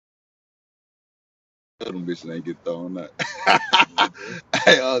them bitches ain't get thrown out.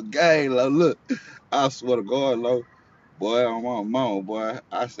 Hey, gang, look. I swear to God, boy, I'm on mom, boy.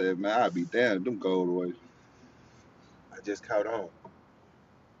 I said, man, I'd be damned if them gold away. I just caught on.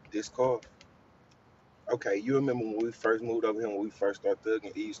 This car. Okay, you remember when we first moved over here, when we first started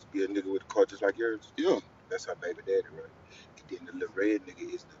thugging, he used to be a nigga with a car just like yours? Yeah. That's her baby daddy, right? And then the little red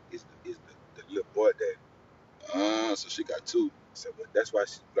nigga is the little boy daddy. So she got two. So that's why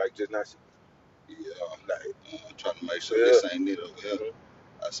she, like, just now she, Yeah. like, Trying to make sure yeah. this ain't it over here.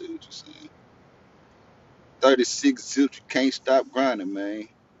 Mm-hmm. I see what you're saying. 36 zips, you can't stop grinding, man.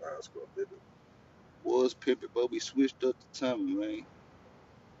 Nah, it's going bigger. Was pimping, but we switched up the time, man.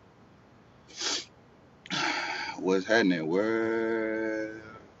 What's happening, world?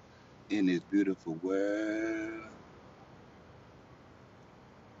 In this beautiful world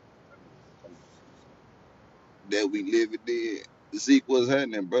that we living in. Zeke, what's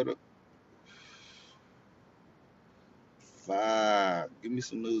happening, brother? Five. Give me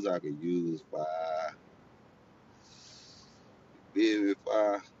some news I can use. Five. Baby,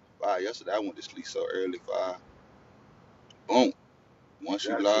 five. Five. Yesterday I went to sleep so early. Five. Boom. Once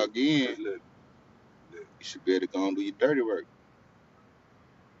you Got to. log in, Cause look, you should be able to go and do your dirty work.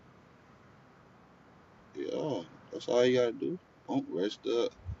 Yeah. That's all you gotta do. Boom. Rest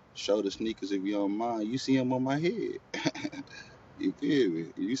up. Show the sneakers if you don't mind. You see them on my head. You feel me?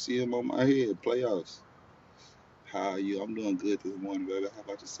 You see them on my head. Playoffs. How are you? I'm doing good this morning, baby. How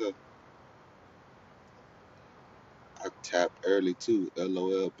about yourself? I tapped early too.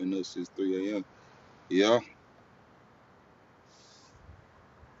 LOL, been up since 3 a.m. Yeah,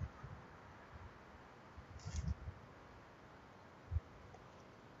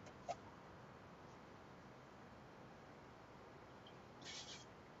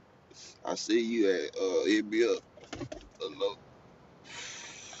 I see you at hit me up. Hello.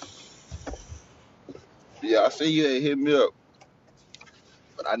 Yeah, I see you at hit me up.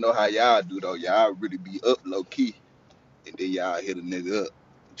 But I know how y'all do though. Y'all really be up low key. And then y'all hit a nigga up.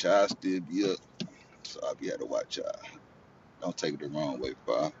 Y'all still be up. So I be had to watch y'all. Don't take it the wrong way,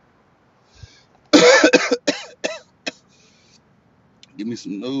 pal. Give me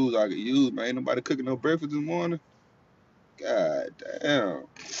some news I can use, man. Ain't nobody cooking no breakfast this morning. God damn.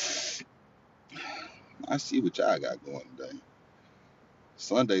 I see what y'all got going today.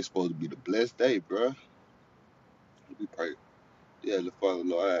 Sunday's supposed to be the blessed day, bruh. We pray. Yeah, the Father,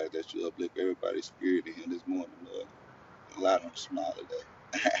 Lord, I ask that you uplift everybody's spirit in here this morning, Lord. Allow them to smile today.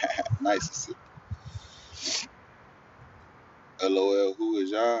 Nice to see. LOL, who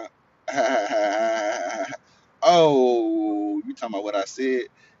is y'all? Oh, you talking about what I said?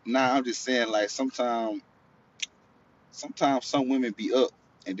 Nah, I'm just saying, like, sometimes some women be up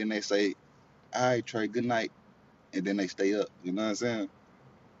and then they say, all right, Trey, good night. And then they stay up. You know what I'm saying?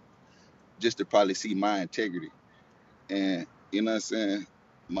 Just to probably see my integrity. And you know what I'm saying?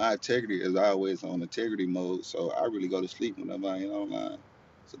 My integrity is always on integrity mode, so I really go to sleep whenever I ain't online.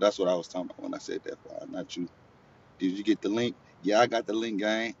 So that's what I was talking about when I said that. For not you. Did you get the link? Yeah, I got the link,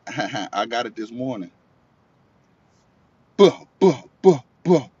 gang. I got it this morning. Buh, buh, buh,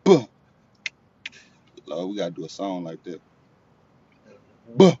 buh, buh. Lord, we gotta do a song like that.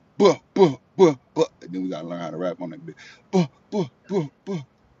 mm-hmm. Buh, buh, buh, buh, buh. And then we gotta learn how to rap on that bit. Buh, buh, buh, buh.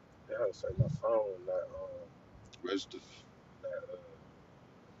 That how to say my phone Register. not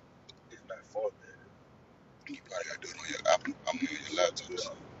it's not formatted. You probably gotta do it on your app. I'm on your laptop. Yeah.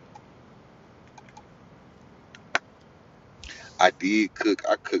 So. I did cook.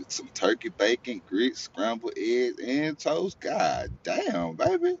 I cooked some turkey bacon, grits, scrambled eggs, and toast. God damn,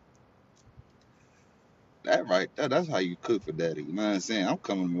 baby. That right there, that's how you cook for daddy. You know what I'm saying? I'm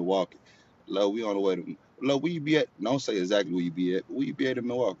coming to Milwaukee. Love, we on the way to Love, where you be at? Don't say exactly where you be at, but where you be at in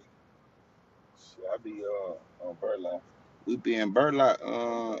Milwaukee? Shit, I be on Birdline. We be in Burlock,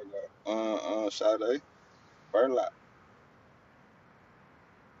 On Birdline. Sade. Burlock.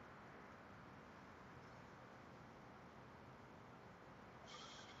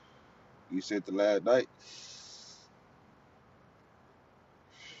 You said the last night.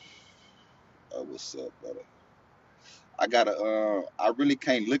 Oh, what's up, brother? I really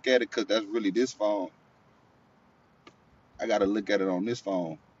can't look at it because that's really this phone. I gotta look at it on this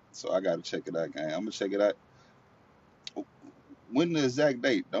phone. So I gotta check it out, gang. I'm gonna check it out. When the exact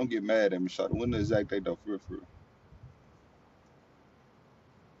date? Don't get mad at me, Shawty. When the exact date though, for real.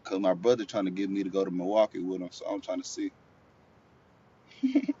 Cause my brother trying to get me to go to Milwaukee with him, so I'm trying to see.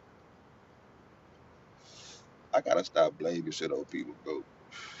 I gotta stop blaming shit on people, bro.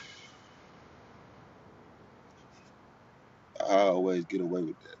 I always get away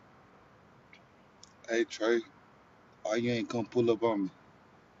with that. Hey Trey, why you ain't come pull up on me?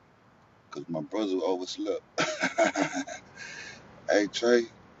 Cause my brother overslept. Hey Trey,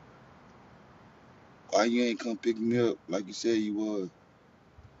 why you ain't come pick me up like you said you was?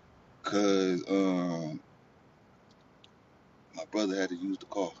 Cause my brother had to use the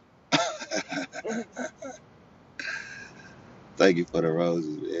car. Thank you for the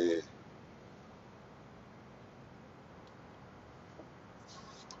roses, man.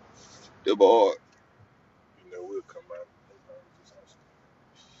 The boy. You know, we'll come out. Just on some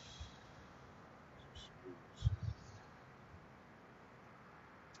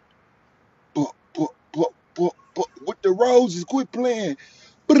With the roses, quit playing.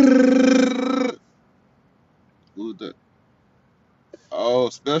 Brrrr. Who's that? Oh,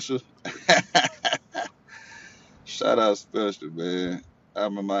 special. Shout out special, man. I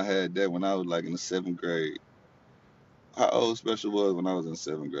remember I had that when I was like in the seventh grade. How old special was when I was in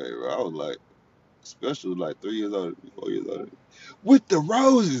seventh grade, bro? I was like special was like 3 years older, 4 years older. With the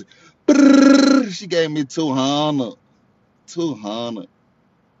roses. Brrrr. She gave me 200. 200.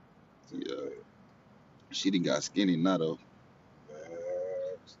 Yeah. She done got skinny now though. man.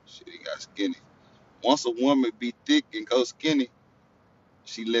 She done got skinny. Once a woman be thick and go skinny,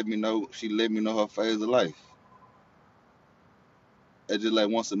 she let me know. She let me know her phase of life. It's just like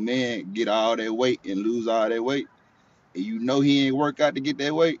once a man get all that weight and lose all that weight, and you know he ain't work out to get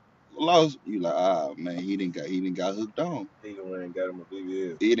that weight lost, you like, ah man, he didn't got hooked on. He the one that got him a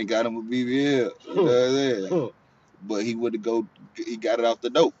BBL. He didn't got him a BBL. You know what I'm saying? But he would have go. He got it off the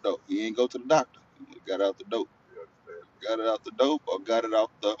dope though. He ain't go to the doctor. He got it off the dope. Got it off the dope or got it off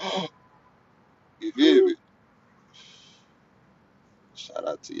the. You feel me? Shout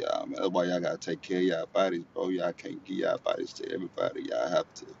out to y'all, man. That's why y'all gotta take care of y'all bodies, bro. Y'all can't give y'all bodies to everybody. Y'all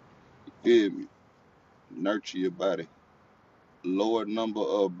have to. You feel me? Nurture your body. Lower number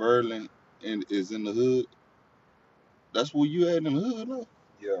of Berlin and is in the hood. That's where you at in the hood, though.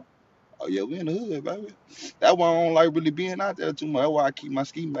 Yeah. Oh yeah, we in the hood, baby. That's why I don't like really being out there too much. That's why I keep my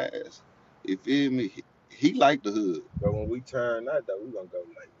ski mask. You feel me? He like the hood. But when we turn out, though, we gonna go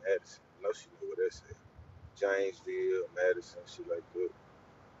like Madison. I know she know what that said. Janesville, Madison, shit like that.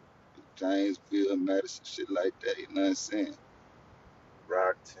 Janesville, Madison, shit like that. You know what I'm saying?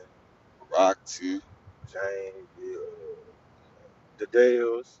 Rockton, Rockton. Janesville, the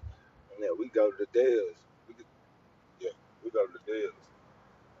Dales. And then we go to the Dales. We could, yeah, we go to the Dales.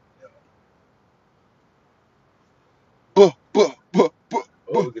 Yeah. Buh, buh, buh, buh,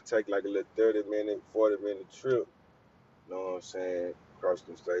 Or buh. we could take like a little 30-minute, 40-minute trip. You know what I'm saying? Cross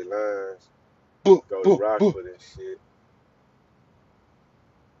them state lines. Buh, Go to buh, buh. Rockford and shit.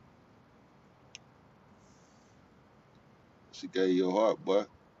 She gave you a heart, boy.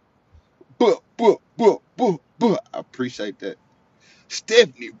 Buh, buh, buh, buh, buh. I appreciate that.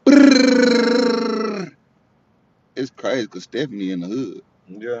 Stephanie. Brrrr. It's crazy because Stephanie in the hood.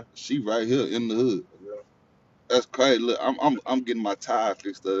 Yeah, She right here in the hood. yeah. That's crazy. Look, I'm getting my tire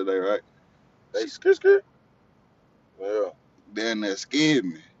fixed the other day, right? They She skirt. Yeah. down there scared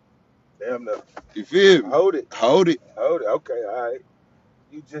me. Damn no. You feel me? Hold it. Hold it. Hold it. Okay, all right.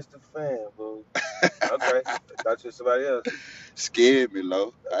 You just a fan, boo. Okay. I thought you was somebody else. Scared me,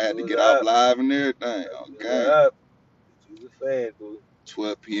 low. I Thought had you to was get off up. live and everything Thought on you was game. up. You was a fan, boo.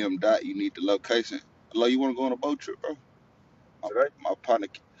 12 p.m. dot. You need the location. Hello, you want to go on a boat trip, bro? My, Today? my partner.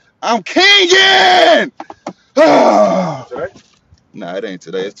 I'm kinging. Ah! Today? Nah, it ain't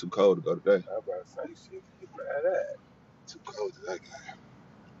today. It's too cold to go today. I about to say, shit, you bad that. Too cold today.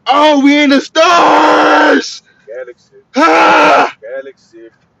 Oh, we in the stars! Galaxy. Ah! Galaxy.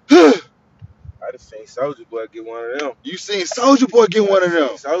 I just seen Soldier Boy get one of them. You seen Soldier Boy get I one of just them.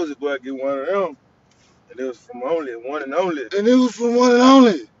 seen Soldier Boy get one of them. And it was from only one and only. And it was from one and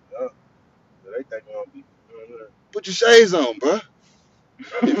only. So they think I'm gonna be. Put your shades on, bro.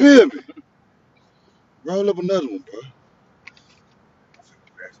 You feel me? Roll up another one, bro. I'm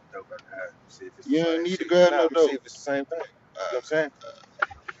finna grab some dope out the house. See if it's the You ain't same need to shit. grab Nah, no I'm see dope. if it's the same thing. You know what Uh, I'm saying?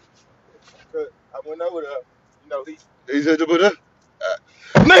 'Cause I went over there. You know, he said, "But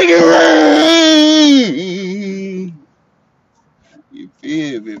make it rain." You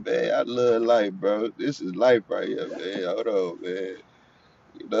feel me, man? I love life, bro. This is life right here, man. Hold on, man.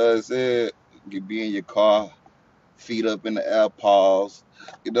 You know what I'm saying? You be in your car, feet up in the air, pause.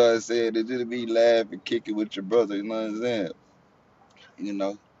 You know what I'm saying? And just be laughing, kicking with your brother. You know what I'm saying? You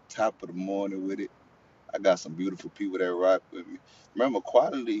know, top of the morning with it. I got some beautiful people that rock with me. Remember,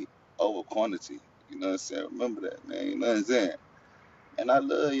 quality over quantity. You know what I'm saying? Remember that, man. You know what I'm saying? And I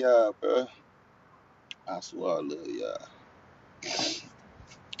love y'all, bro. I swear I love y'all.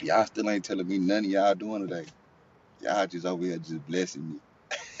 Y'all still ain't telling me none of y'all doing today. Y'all just over here just blessing me.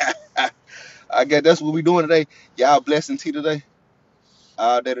 I guess that's what we doing today. Y'all blessing T today.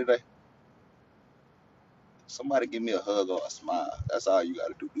 All day today. Somebody give me a hug or a smile. That's all you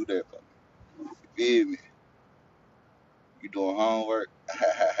gotta do. Do that for me. You feel me? You doing homework?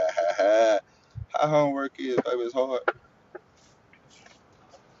 How homework is, baby? It's hard.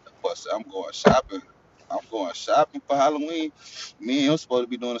 But I'm going shopping. I'm going shopping for Halloween. Me and him supposed to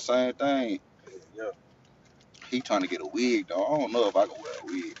be doing the same thing. Yeah. He trying to get a wig though. I don't know if I can wear a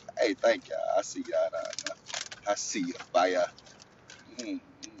wig. Hey, thank y'all. I see y'all down there. I see you. Bye, y'all. Mm,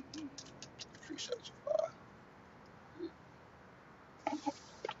 mm, mm. Appreciate you. Bye.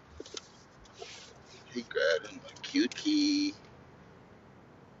 He grabbed him a cute key.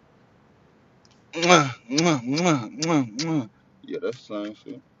 Mwah, mwah, mwah, mwah, mwah. Yeah, that's the same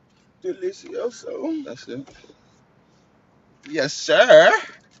shit. Delicioso. That's it. Yes, sir.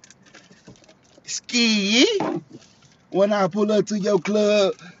 Ski. When I pull up to your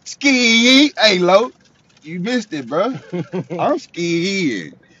club, ski. Hey, Lo, you missed it, bro. I'm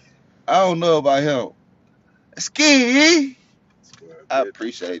skiing. I don't know about him. Ski. I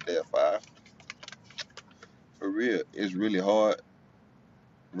appreciate that, Five. For real. It's really hard.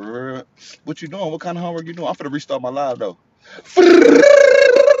 For real. What you doing? What kind of homework you doing? I'm finna restart my live, though.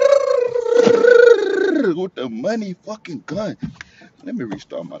 With the money fucking gun. Let me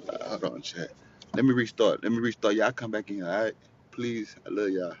restart my live. Hold on, chat. Let me restart. Y'all come back in here, all right? Please. I love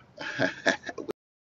y'all.